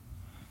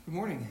Good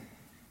morning.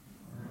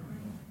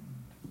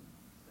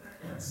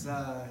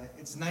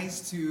 It's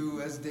nice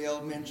to, as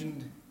Dale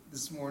mentioned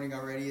this morning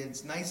already,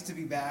 it's nice to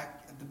be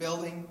back at the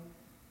building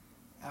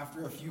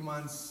after a few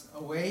months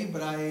away,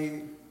 but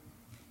I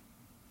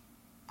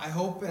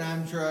hope and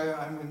I'm sure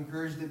I'm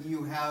encouraged that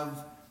you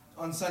have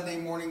on Sunday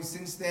mornings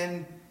since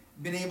then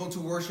been able to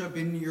worship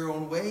in your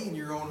own way, in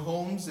your own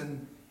homes,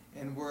 and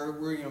we're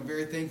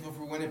very thankful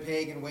for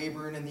Winnipeg and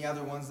Weyburn and the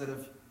other ones that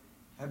have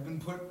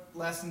been put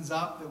lessons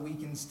up that we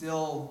can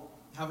still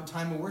have a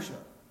time of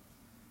worship.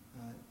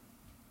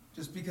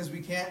 Just because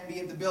we can't be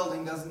at the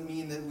building doesn't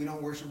mean that we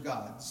don't worship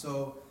God.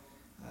 So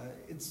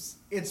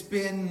it's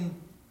been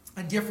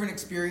a different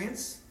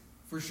experience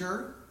for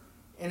sure,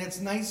 and it's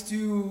nice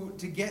to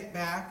get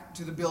back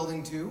to the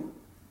building too.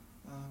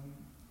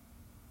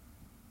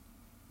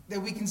 That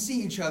we can see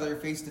each other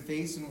face to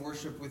face and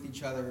worship with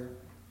each other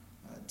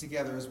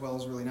together as well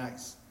is really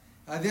nice.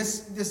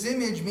 This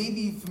image may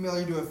be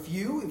familiar to a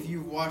few if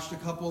you've watched a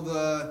couple of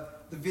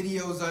the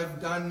videos I've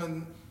done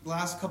in the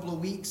last couple of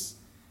weeks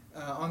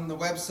on the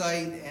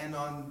website and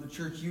on the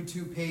church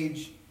YouTube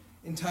page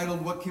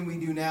entitled "What Can We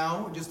Do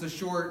Now?" Just a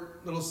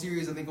short little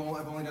series. I think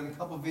I've only done a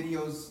couple of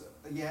videos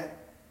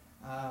yet,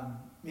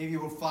 maybe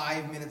about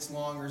 5 minutes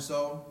long or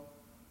so.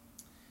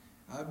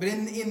 But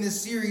in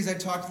this series, I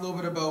talked a little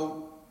bit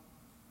about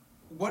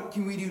what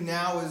can we do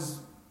now as,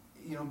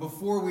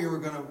 before we were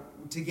going to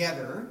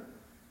together.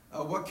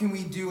 What can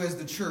we do as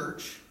the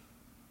church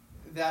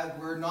that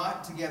we're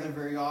not together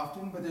very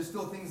often, but there's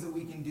still things that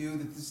we can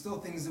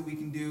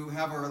do,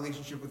 have a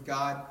relationship with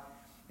God.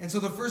 And so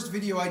the first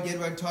video I did,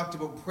 I talked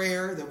about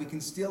prayer, that we can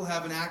still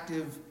have an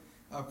active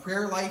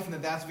prayer life,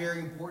 and that's very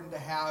important to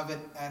have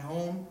at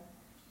home.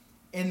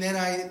 And then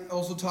I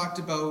also talked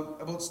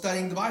about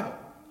studying the Bible,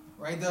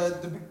 right?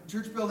 The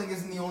church building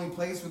isn't the only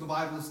place where the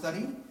Bible is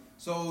studied.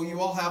 So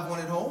you all have one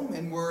at home,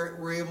 and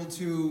we're able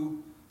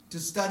to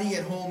study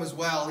at home as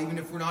well, even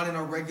if we're not in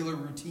our regular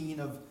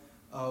routine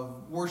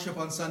of worship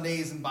on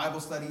Sundays and Bible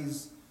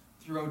studies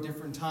throughout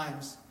different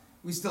times.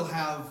 We still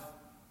have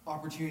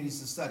opportunities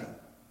to study.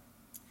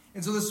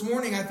 And so this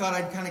morning I thought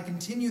I'd kind of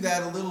continue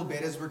that a little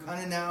bit as we're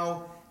kind of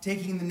now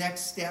taking the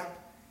next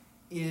step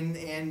in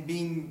and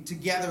being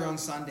together on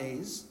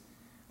Sundays.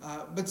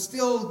 But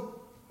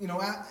still, we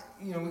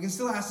can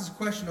still ask this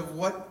question of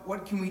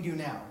what can we do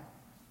now?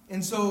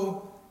 And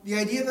so the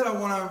idea that I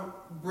want to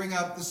bring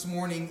up this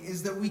morning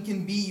is that we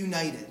can be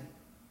united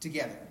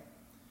together.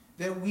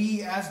 That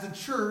we as the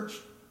church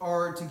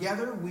are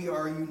together, we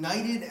are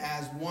united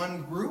as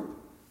one group,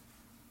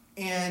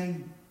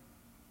 and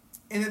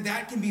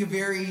that can be a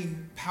very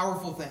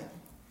powerful thing.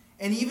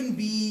 And even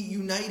be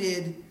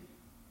united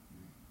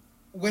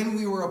when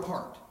we were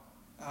apart.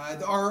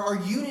 Our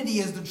unity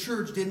as the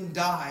church didn't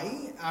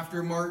die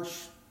after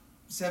March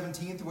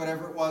 17th,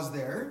 whatever it was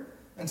there,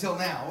 until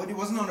now. It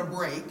wasn't on a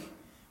break.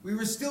 We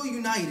were still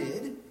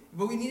united,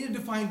 but we needed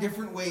to find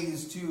different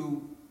ways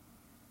to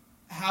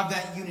have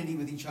that unity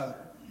with each other.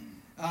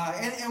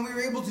 And we were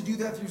able to do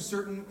that through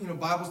certain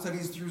Bible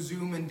studies, through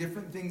Zoom, and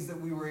different things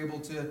that we were able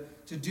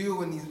to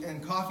do,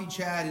 and coffee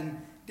chat, and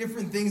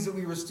different things that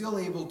we were still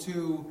able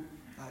to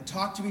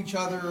talk to each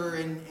other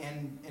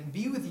and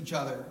be with each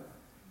other.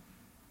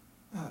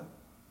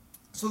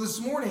 So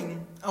this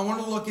morning, I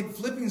want to look at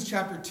Philippians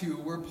chapter 2,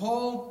 where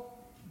Paul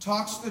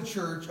talks to the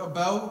church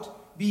about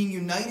being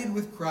united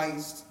with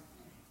Christ,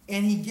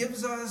 and he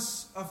gives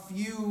us a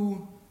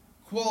few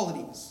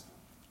qualities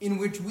in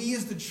which we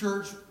as the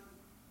church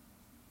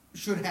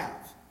should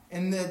have,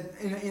 and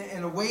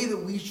in a way that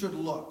we should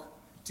look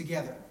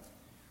together.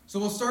 So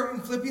we'll start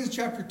in Philippians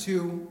chapter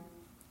 2,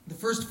 the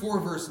first 4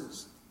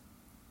 verses.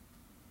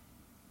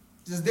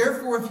 It says,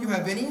 "Therefore, if you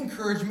have any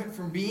encouragement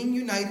from being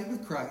united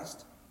with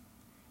Christ,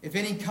 if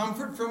any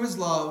comfort from his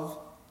love,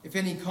 if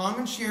any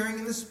common sharing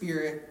in the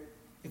Spirit,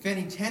 if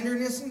any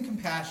tenderness and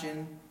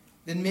compassion,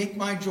 then make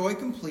my joy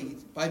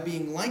complete by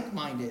being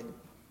like-minded,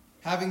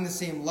 having the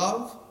same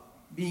love,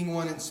 being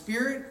one in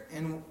spirit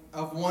and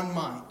of one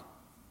mind.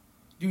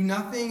 Do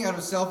nothing out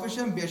of selfish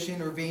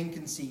ambition or vain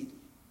conceit.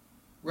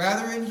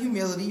 Rather, in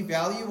humility,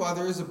 value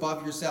others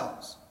above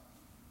yourselves,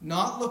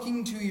 not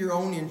looking to your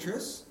own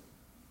interests,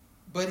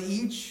 but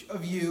each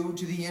of you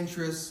to the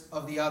interests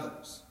of the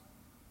others."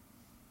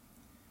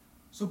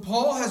 So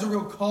Paul has a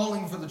real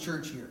calling for the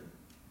church here.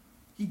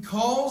 He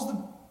calls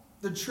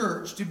the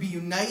church to be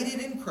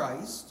united in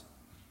Christ.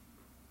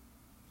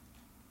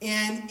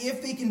 And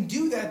if they can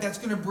do that, that's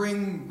going to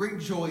bring great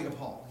joy to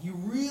Paul. He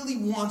really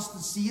wants to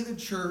see the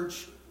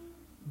church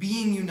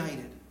being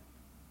united.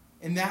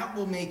 And that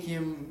will make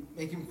him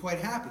quite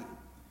happy.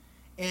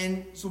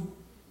 And so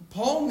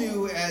Paul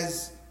knew,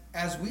 as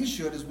we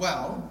should as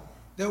well,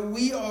 that when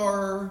we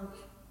are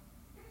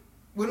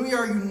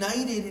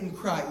united in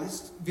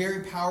Christ,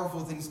 very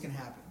powerful things can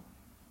happen.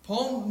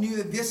 Paul knew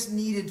that this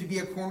needed to be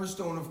a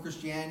cornerstone of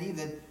Christianity,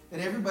 that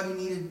everybody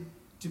needed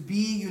to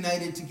be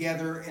united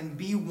together and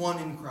be one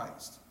in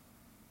Christ.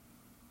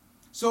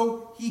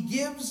 So he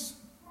gives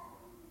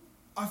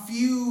a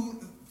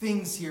few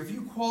things here, a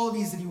few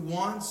qualities that he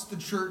wants the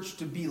church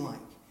to be like.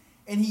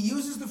 And he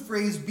uses the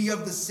phrase, be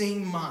of the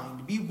same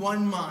mind, be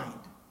one mind.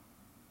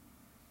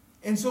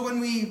 And so when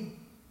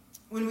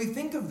we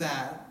think of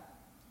that,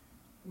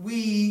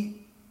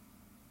 we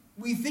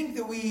think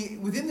that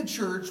within the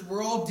church,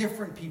 we're all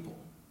different people,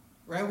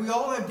 right? We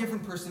all have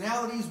different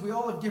personalities. We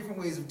all have different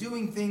ways of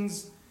doing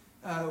things.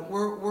 We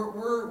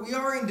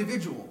are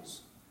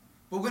individuals.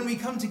 But when we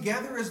come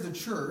together as the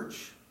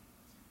church,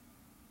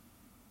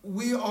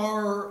 we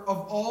are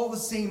of all the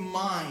same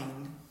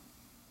mind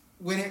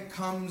when it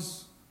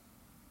comes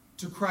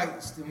to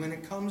Christ and when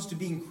it comes to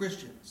being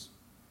Christians.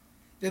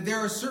 That there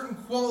are certain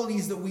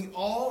qualities that we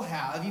all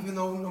have, even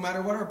though no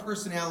matter what our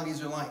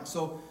personalities are like.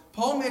 So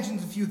Paul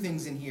mentions a few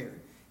things in here.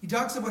 He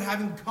talks about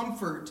having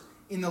comfort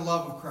in the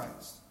love of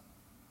Christ.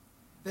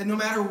 That no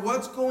matter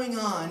what's going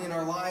on in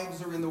our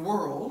lives or in the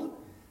world,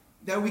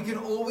 that we can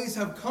always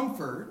have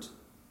comfort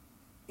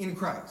in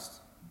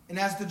Christ. And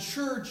as the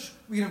church,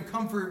 we can have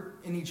comfort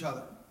in each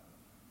other.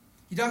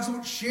 He talks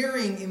about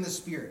sharing in the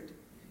Spirit.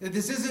 That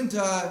this isn't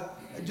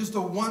just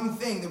a one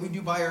thing that we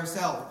do by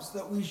ourselves.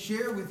 That we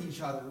share with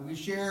each other. We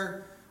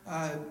share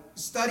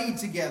study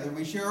together.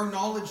 We share our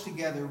knowledge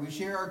together. We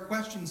share our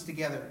questions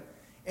together.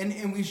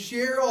 And we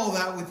share all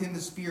that within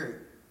the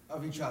Spirit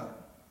of each other.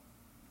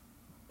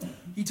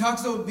 He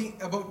talks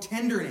about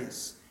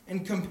tenderness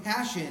and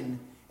compassion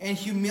and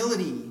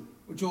humility,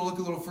 which we'll look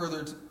a little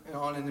further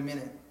on in a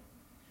minute.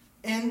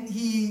 And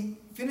he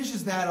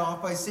finishes that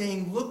off by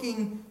saying,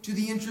 looking to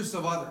the interests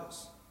of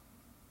others.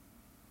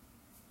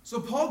 So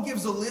Paul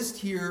gives a list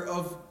here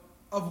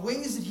of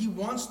ways that he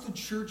wants the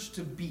church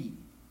to be.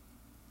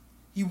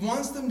 He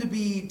wants them to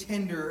be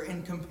tender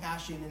and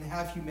compassionate and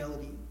have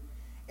humility.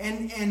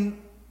 And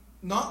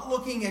not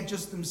looking at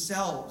just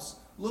themselves,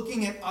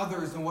 looking at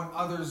others and what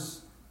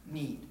others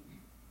need.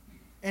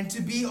 And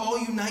to be all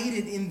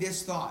united in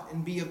this thought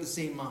and be of the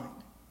same mind.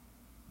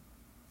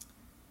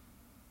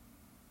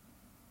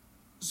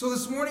 So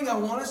this morning I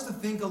want us to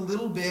think a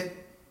little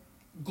bit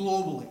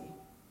globally.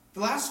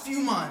 The last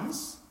few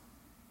months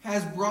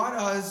has brought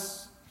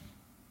us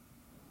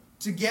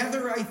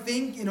together, I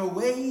think, in a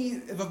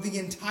way of the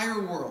entire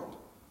world.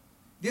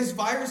 This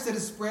virus that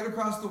has spread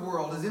across the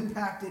world has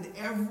impacted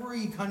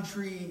every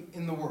country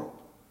in the world.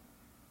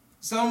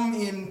 Some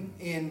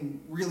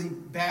in really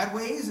bad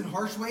ways and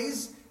harsh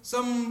ways,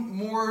 some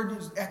more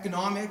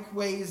economic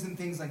ways and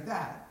things like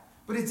that.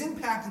 But it's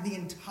impacted the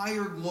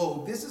entire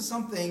globe. This is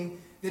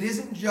something that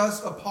isn't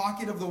just a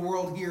pocket of the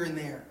world here and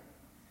there.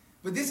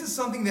 But this is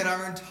something that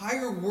our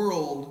entire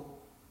world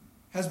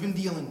has been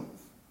dealing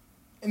with.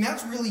 And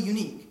that's really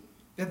unique.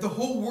 That the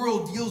whole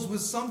world deals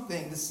with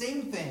something, the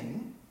same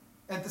thing,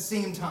 at the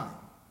same time.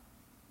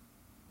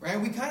 Right?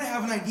 We kind of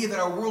have an idea that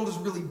our world is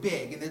really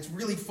big and it's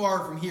really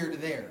far from here to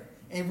there.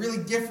 And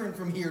really different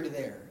from here to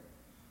there.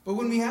 But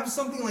when we have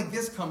something like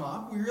this come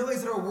up, we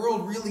realize that our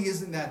world really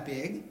isn't that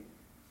big.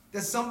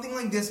 That something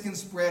like this can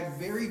spread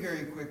very,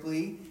 very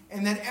quickly.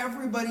 And that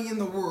everybody in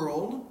the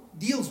world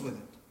deals with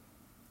it.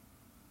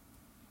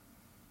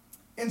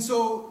 And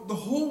so the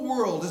whole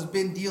world has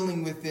been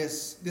dealing with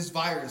this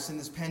virus and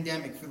this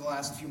pandemic for the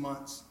last few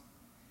months.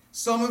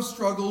 Some have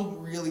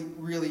struggled really,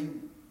 really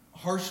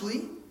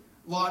harshly.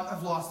 A lot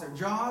have lost their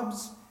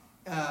jobs.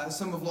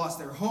 Some have lost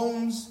their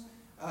homes.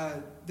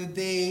 And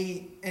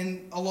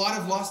a lot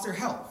have lost their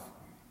health.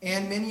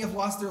 And many have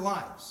lost their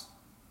lives.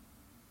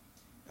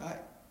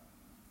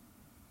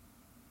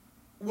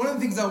 One of the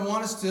things I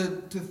want us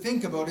to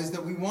think about is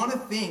that we want to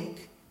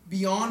think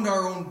beyond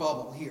our own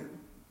bubble here.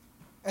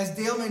 As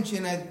Dale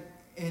mentioned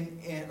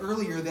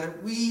earlier,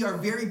 that we are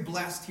very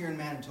blessed here in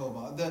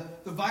Manitoba.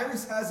 The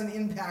virus hasn't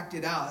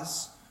impacted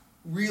us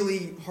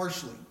really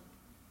harshly.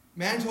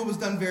 Manitoba's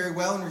done very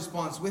well in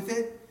response with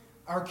it.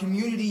 Our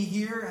community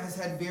here has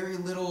had very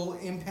little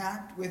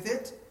impact with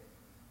it.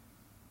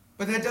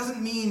 But that doesn't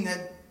mean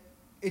that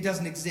it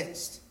doesn't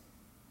exist.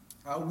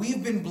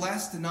 We've been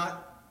blessed to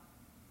not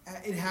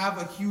have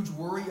a huge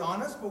worry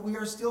on us, but we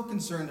are still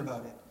concerned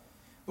about it.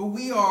 But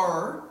we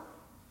are,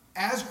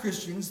 as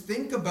Christians,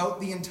 think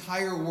about the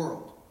entire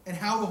world and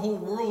how the whole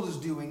world is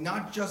doing,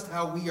 not just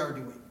how we are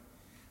doing.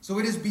 So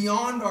it is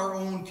beyond our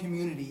own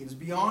community, it is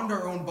beyond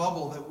our own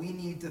bubble that we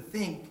need to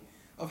think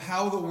of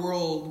how the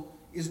world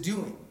is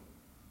doing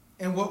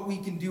and what we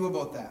can do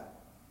about that.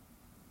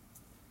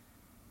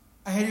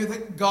 I had here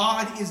that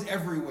God is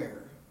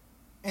everywhere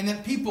and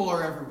that people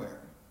are everywhere.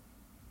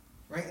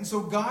 Right? And so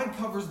God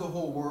covers the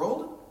whole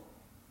world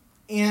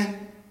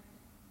and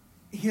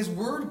His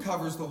Word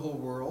covers the whole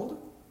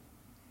world.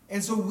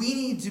 And so we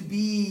need to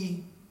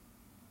be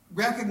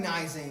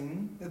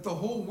recognizing that the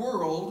whole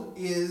world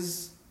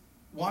is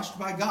watched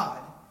by God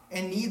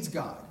and needs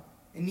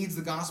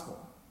the gospel.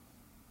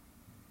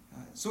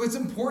 So it's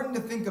important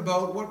to think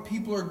about what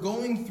people are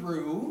going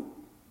through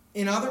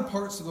in other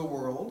parts of the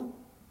world,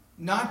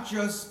 not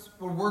just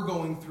what we're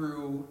going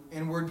through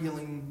and we're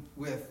dealing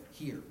with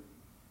here.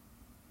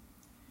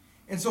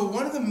 And so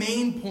one of the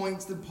main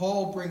points that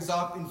Paul brings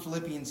up in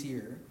Philippians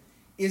here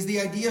is the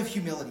idea of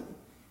humility.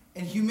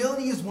 And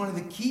humility is one of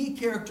the key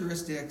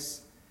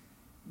characteristics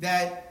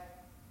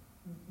that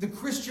the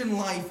Christian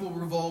life will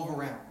revolve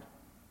around.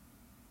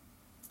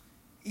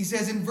 He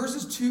says in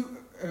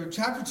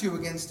chapter 2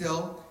 again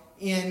still,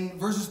 in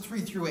verses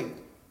 3 through 8. It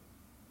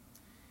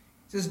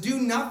says,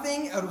 "Do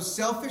nothing out of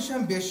selfish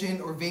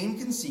ambition or vain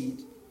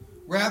conceit.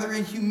 Rather,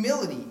 in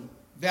humility,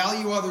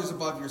 value others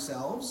above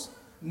yourselves,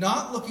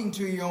 not looking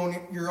to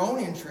your own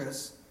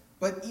interests,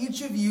 but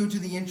each of you to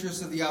the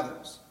interests of the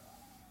others.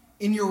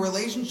 In your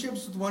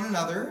relationships with one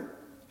another,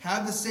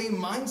 have the same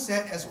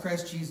mindset as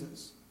Christ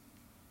Jesus,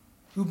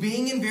 who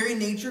being in very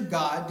nature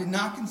God, did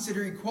not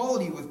consider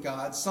equality with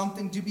God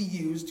something to be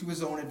used to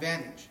his own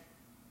advantage.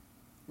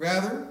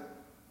 Rather,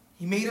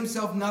 he made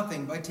himself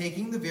nothing by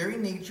taking the very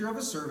nature of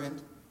a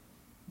servant,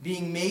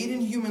 being made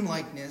in human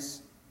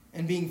likeness,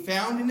 and being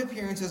found in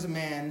appearance as a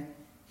man,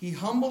 he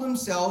humbled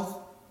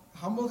himself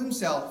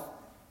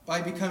by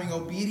becoming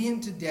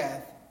obedient to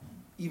death,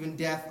 even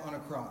death on a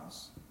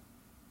cross."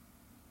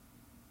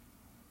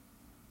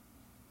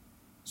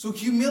 So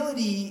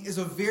humility is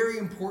a very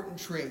important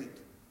trait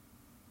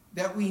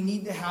that we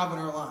need to have in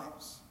our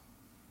lives.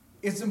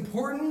 It's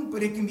important,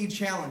 but it can be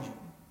challenging.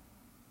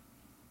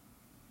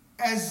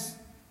 As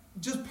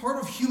just part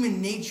of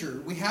human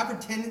nature, we have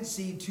a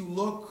tendency to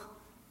look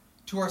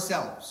to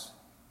ourselves.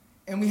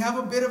 And we have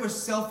a bit of a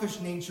selfish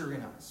nature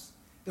in us.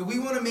 That we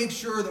want to make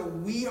sure that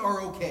we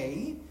are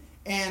okay,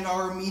 and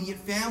our immediate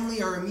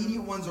family, our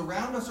immediate ones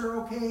around us are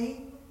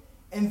okay.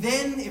 And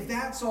then, if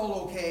that's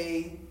all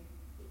okay,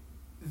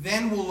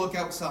 then we'll look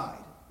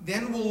outside.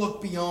 Then we'll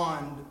look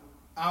beyond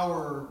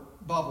our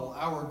bubble,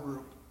 our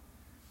group.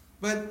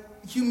 But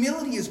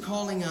humility is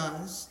calling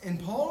us, and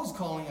Paul is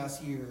calling us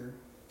here,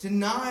 to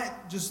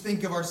not just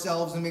think of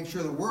ourselves and make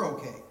sure that we're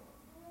okay,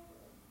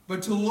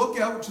 but to look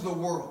out to the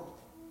world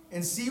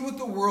and see what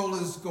the world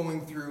is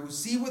going through,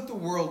 see what the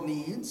world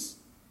needs,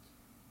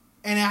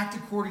 and act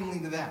accordingly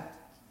to that.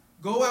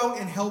 Go out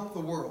and help the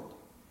world.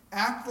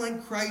 Act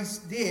like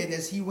Christ did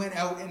as he went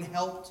out and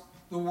helped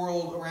the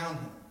world around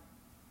him.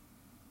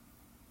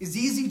 It's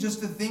easy just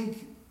to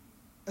think,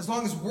 as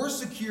long as we're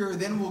secure,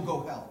 then we'll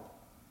go help.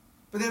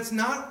 But that's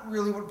not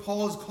really what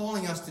Paul is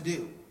calling us to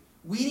do.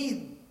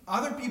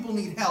 Other people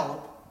need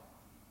help,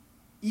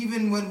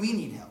 even when we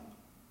need help.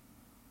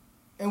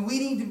 And we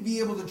need to be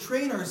able to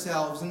train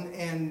ourselves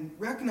and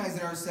recognize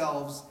in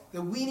ourselves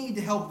that we need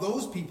to help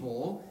those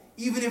people,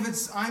 even if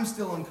I'm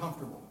still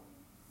uncomfortable.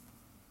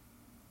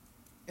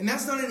 And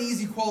that's not an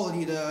easy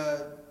quality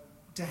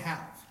to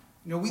have.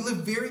 We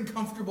live very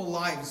comfortable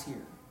lives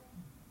here.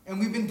 And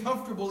we've been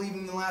comfortable even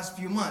in the last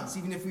few months,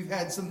 even if we've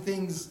had some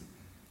things,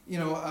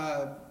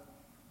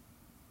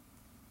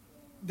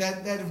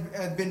 that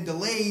have been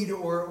delayed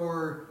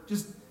or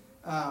just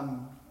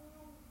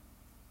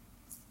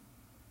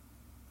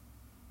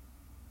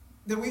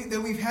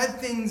that we've had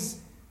things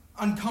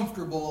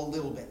uncomfortable a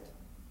little bit.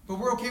 But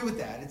we're okay with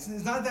that. It's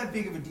not that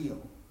big of a deal.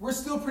 We're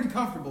still pretty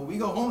comfortable. We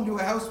go home to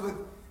a house with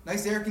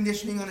nice air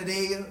conditioning on a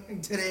day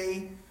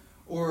today,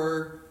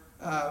 or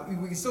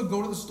we can still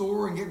go to the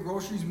store and get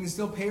groceries. We can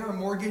still pay our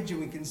mortgage, and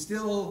we can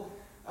still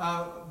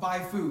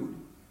buy food.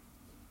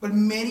 But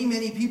many,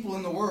 many people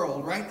in the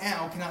world right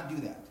now cannot do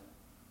that.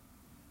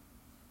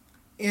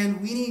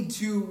 And we need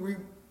to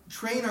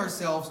train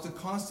ourselves to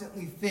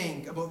constantly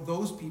think about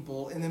those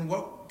people, and then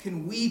what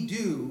can we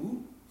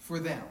do for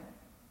them.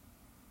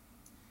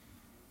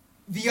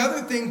 The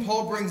other thing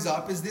Paul brings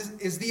up is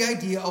the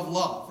idea of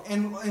love.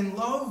 And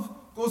love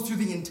goes through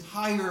the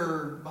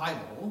entire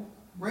Bible,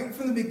 right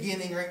from the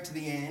beginning right to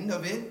the end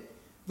of it.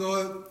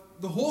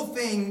 The whole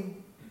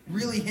thing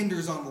really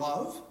hinders on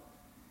love.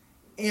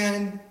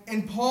 And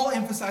Paul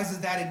emphasizes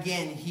that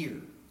again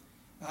here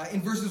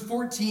in verses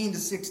 14 to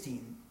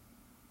 16.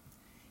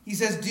 He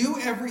says, "Do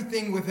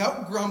everything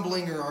without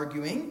grumbling or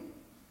arguing,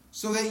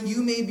 so that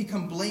you may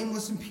become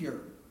blameless and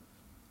pure,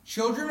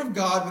 children of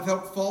God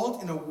without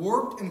fault in a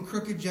warped and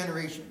crooked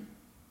generation.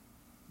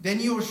 Then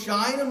you will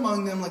shine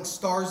among them like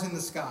stars in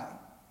the sky,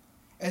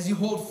 as you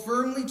hold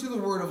firmly to the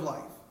word of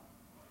life.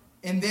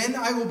 And then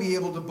I will be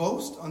able to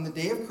boast on the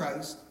day of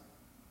Christ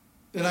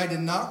that I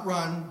did not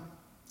run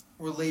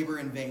or labor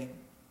in vain."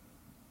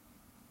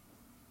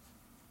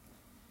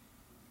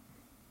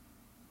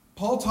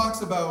 Paul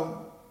talks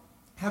about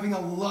having a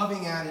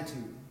loving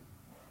attitude.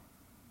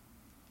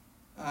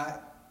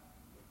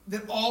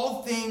 That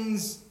all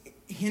things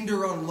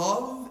hinder on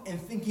love and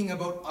thinking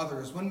about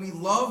others. When we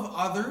love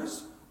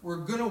others, we're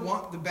going to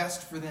want the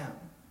best for them.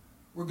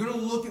 We're going to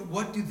look at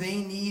what do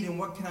they need and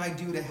what can I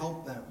do to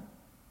help them.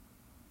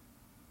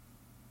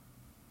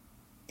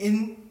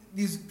 In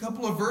these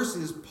couple of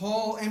verses,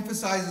 Paul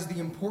emphasizes the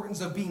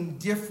importance of being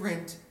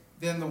different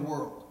than the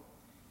world.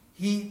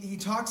 He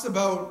talks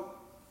about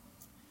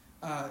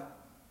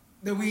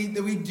that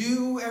we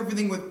do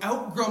everything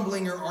without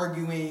grumbling or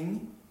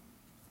arguing,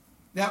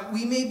 that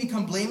we may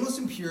become blameless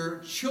and pure,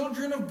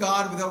 children of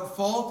God without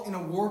fault in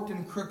a warped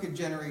and crooked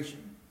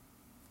generation.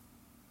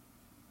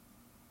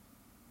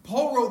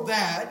 Paul wrote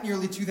that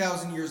nearly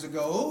 2,000 years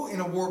ago in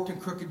a warped and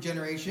crooked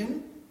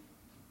generation.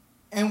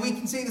 And we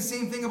can say the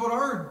same thing about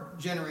our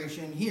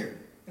generation here,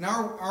 in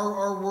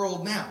our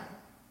world now.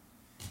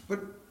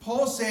 But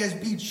Paul says,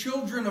 be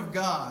children of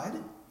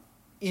God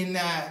in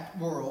that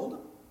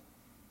world.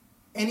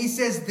 And he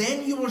says,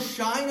 then you will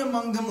shine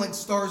among them like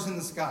stars in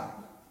the sky.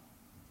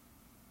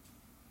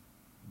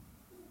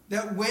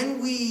 That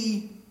when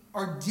we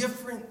are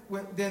different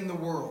than the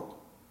world,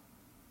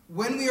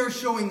 when we are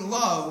showing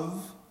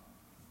love,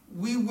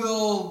 we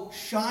will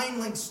shine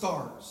like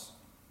stars.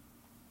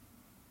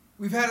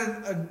 We've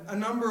had a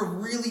number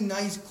of really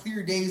nice,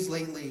 clear days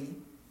lately.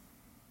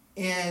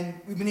 And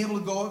we've been able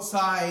to go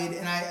outside,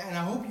 and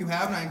I hope you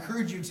have, and I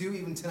encourage you to,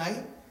 even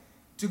tonight,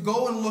 to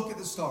go and look at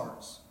the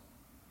stars.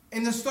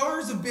 And the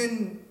stars have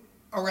been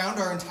around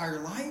our entire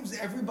lives.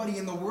 Everybody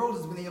in the world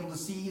has been able to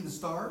see the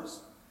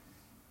stars.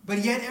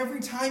 But yet,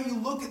 every time you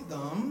look at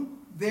them,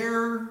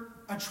 they're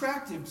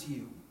attractive to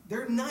you.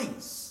 They're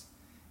nice.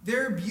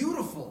 They're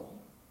beautiful.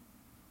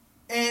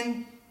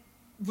 And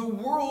the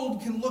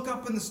world can look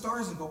up in the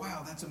stars and go,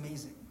 wow, that's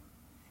amazing.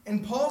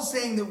 And Paul's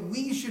saying that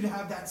we should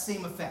have that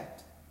same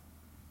effect.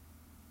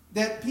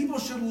 That people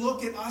should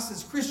look at us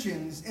as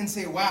Christians and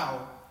say,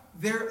 wow,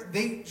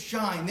 they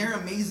shine, they're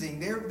amazing.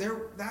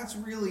 That's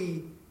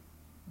really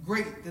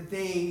great that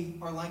they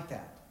are like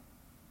that.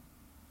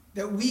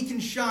 That we can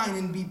shine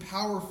and be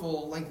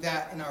powerful like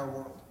that in our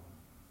world.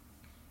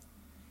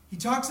 He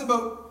talks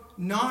about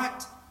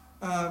not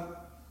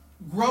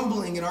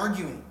grumbling and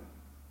arguing.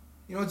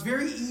 You know, it's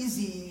very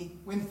easy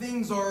when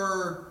things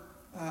are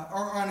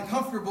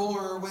uncomfortable,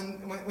 or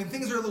when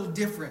things are a little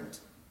different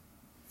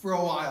for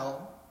a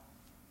while,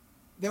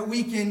 that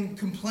we can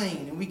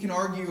complain and we can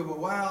argue about,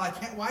 well,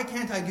 why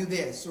can't I do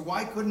this? Or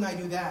why couldn't I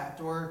do that?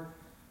 Or,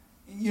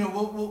 you know,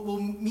 we'll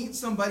meet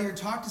somebody or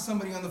talk to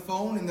somebody on the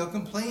phone, and they'll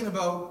complain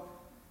about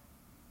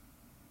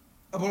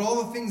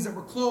all the things that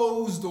were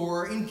closed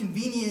or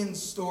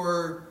inconvenienced,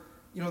 or,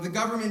 you know, the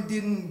government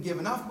didn't give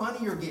enough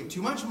money or gave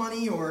too much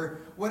money,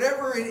 or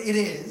whatever it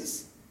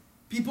is.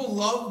 People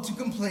love to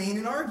complain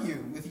and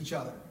argue with each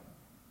other.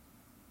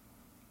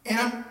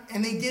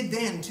 And they did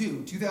then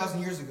too,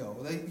 2,000 years ago.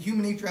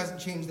 Human nature hasn't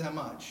changed that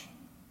much.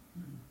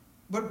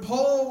 But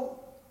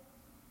Paul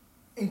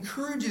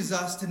encourages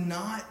us to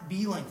not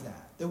be like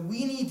that. That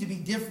we need to be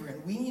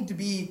different. We need to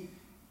be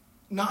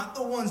not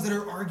the ones that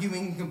are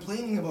arguing and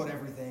complaining about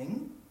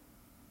everything,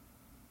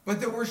 but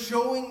that we're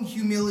showing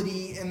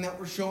humility and that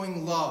we're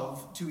showing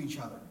love to each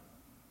other.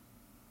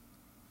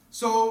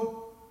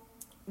 So,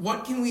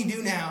 what can we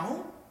do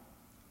now?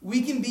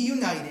 We can be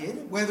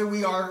united, whether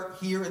we are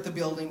here at the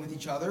building with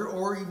each other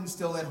or even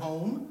still at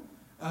home,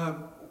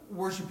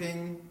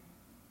 worshiping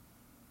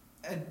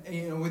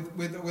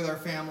with our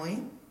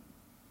family.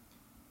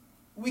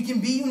 We can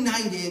be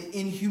united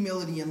in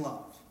humility and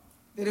love.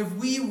 That if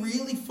we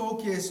really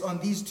focus on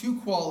these two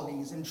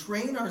qualities and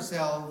train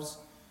ourselves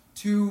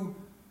to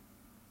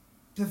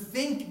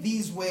think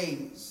these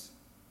ways,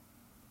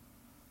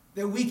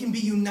 that we can be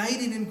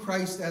united in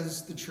Christ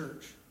as the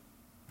church.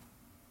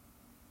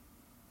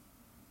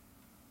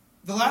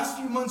 The last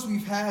few months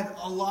we've had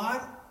a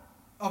lot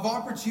of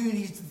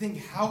opportunities to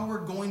think how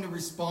we're going to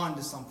respond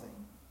to something.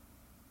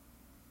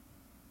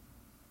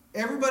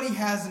 Everybody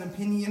has an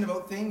opinion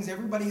about things.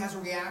 Everybody has a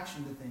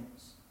reaction to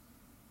things.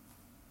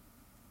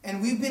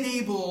 And we've been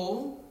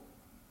able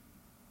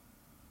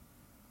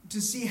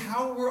to see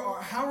how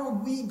are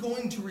we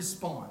going to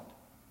respond?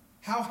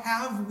 How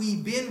have we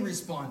been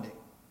responding?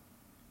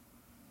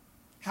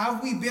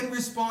 Have we been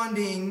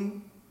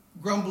responding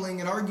grumbling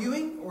and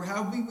arguing, or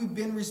have we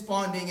been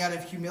responding out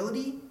of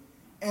humility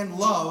and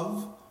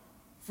love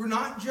for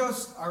not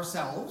just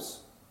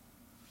ourselves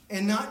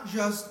and not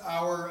just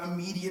our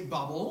immediate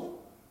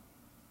bubble,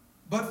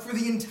 but for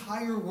the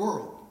entire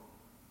world?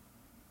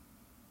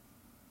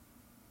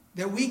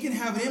 That we can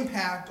have an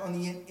impact on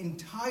the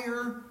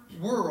entire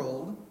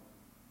world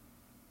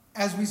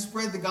as we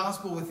spread the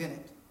gospel within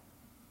it.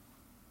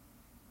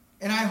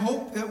 And I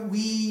hope that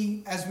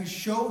as we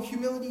show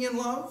humility and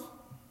love,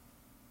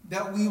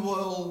 that we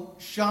will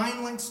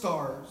shine like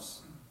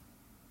stars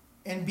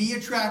and be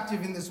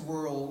attractive in this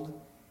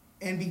world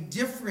and be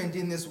different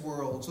in this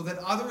world, so that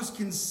others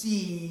can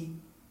see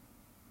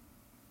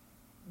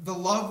the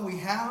love we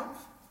have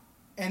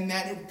and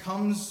that it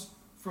comes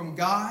from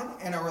God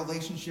and our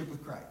relationship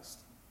with Christ.